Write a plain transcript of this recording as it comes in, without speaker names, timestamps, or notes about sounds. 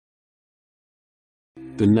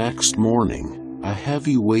The next morning, a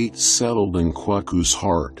heavy weight settled in Kweku's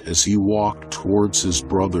heart as he walked towards his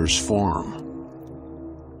brother's farm.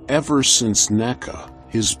 Ever since Neka,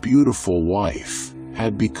 his beautiful wife,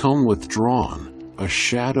 had become withdrawn, a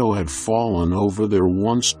shadow had fallen over their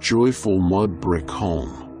once joyful mud brick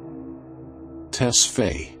home.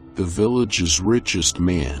 Tesfaye, the village's richest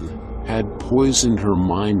man, had poisoned her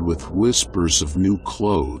mind with whispers of new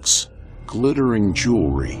clothes, glittering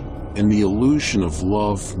jewelry, and the illusion of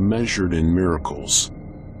love measured in miracles.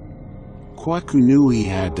 Kweku knew he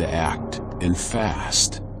had to act, and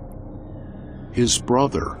fast. His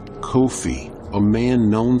brother, Kofi, a man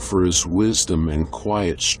known for his wisdom and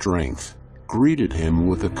quiet strength, greeted him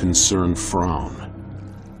with a concerned frown.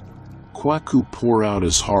 Kweku poured out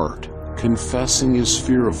his heart, confessing his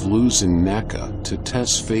fear of losing Neka to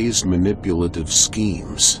Tesfaye's manipulative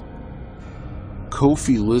schemes.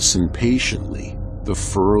 Kofi listened patiently, the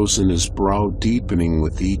furrows in his brow deepening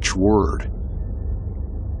with each word.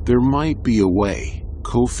 "There might be a way,"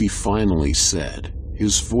 Kofi finally said,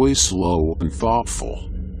 his voice low and thoughtful.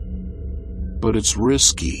 "But it's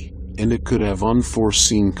risky, and it could have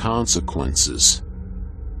unforeseen consequences."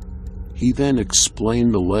 He then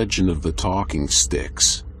explained the legend of the talking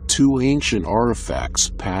sticks, two ancient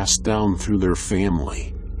artifacts passed down through their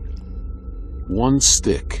family. One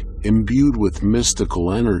stick, imbued with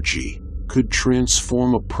mystical energy, could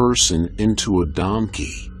transform a person into a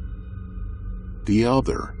donkey. The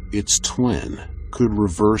other, its twin, could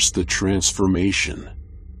reverse the transformation.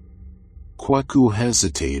 Kweku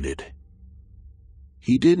hesitated.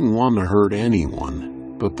 He didn't want to hurt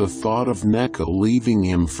anyone, but the thought of Neka leaving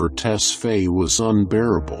him for Tesfaye was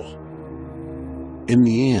unbearable. In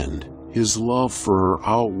the end, his love for her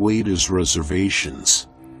outweighed his reservations.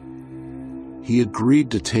 He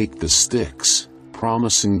agreed to take the sticks,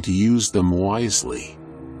 promising to use them wisely.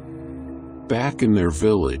 Back in their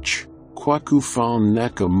village, Kweku found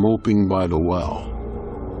Neka moping by the well.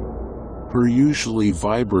 Her usually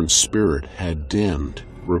vibrant spirit had dimmed,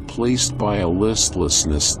 replaced by a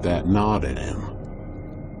listlessness that gnawed at him.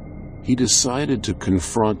 He decided to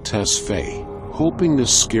confront Tesfaye, hoping to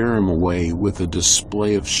scare him away with a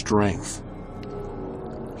display of strength.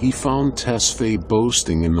 He found Tesfaye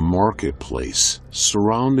boasting in the marketplace,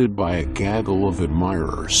 surrounded by a gaggle of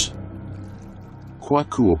admirers.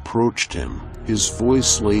 Kweku approached him, his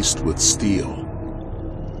voice laced with steel.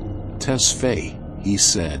 "Tesfaye," he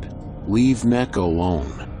said, "leave Neka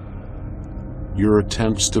alone. Your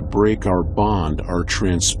attempts to break our bond are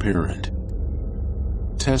transparent."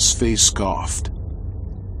 Tesfaye scoffed.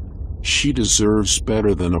 "She deserves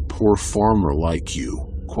better than a poor farmer like you,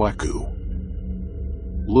 Kweku.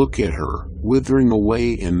 Look at her, withering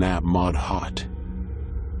away in that mud hut."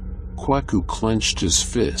 Kweku clenched his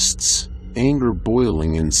fists, anger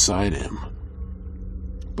boiling inside him.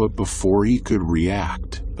 But before he could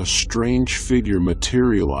react, a strange figure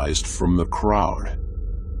materialized from the crowd.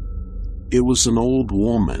 It was an old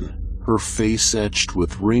woman, her face etched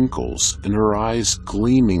with wrinkles and her eyes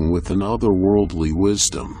gleaming with an otherworldly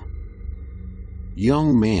wisdom.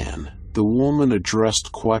 "Young man," the woman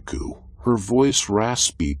addressed Kweku, her voice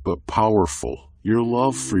raspy but powerful, "your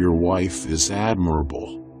love for your wife is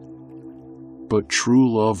admirable. But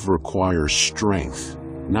true love requires strength,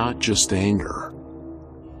 not just anger.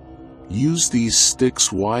 Use these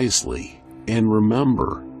sticks wisely, and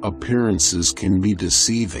remember, appearances can be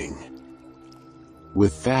deceiving."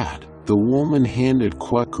 With that, the woman handed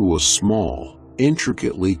Kweku a small,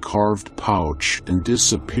 intricately carved pouch and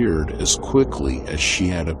disappeared as quickly as she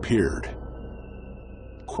had appeared.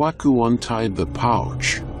 Kweku untied the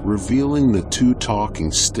pouch, revealing the two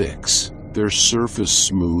talking sticks, their surface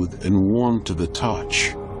smooth and warm to the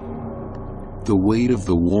touch. The weight of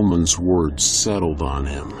the woman's words settled on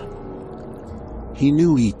him. He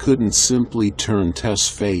knew he couldn't simply turn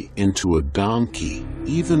Tesfaye into a donkey,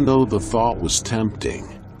 even though the thought was tempting.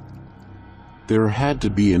 There had to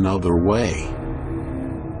be another way.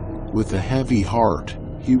 With a heavy heart,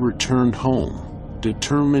 he returned home,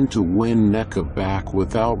 determined to win Neka back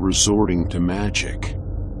without resorting to magic.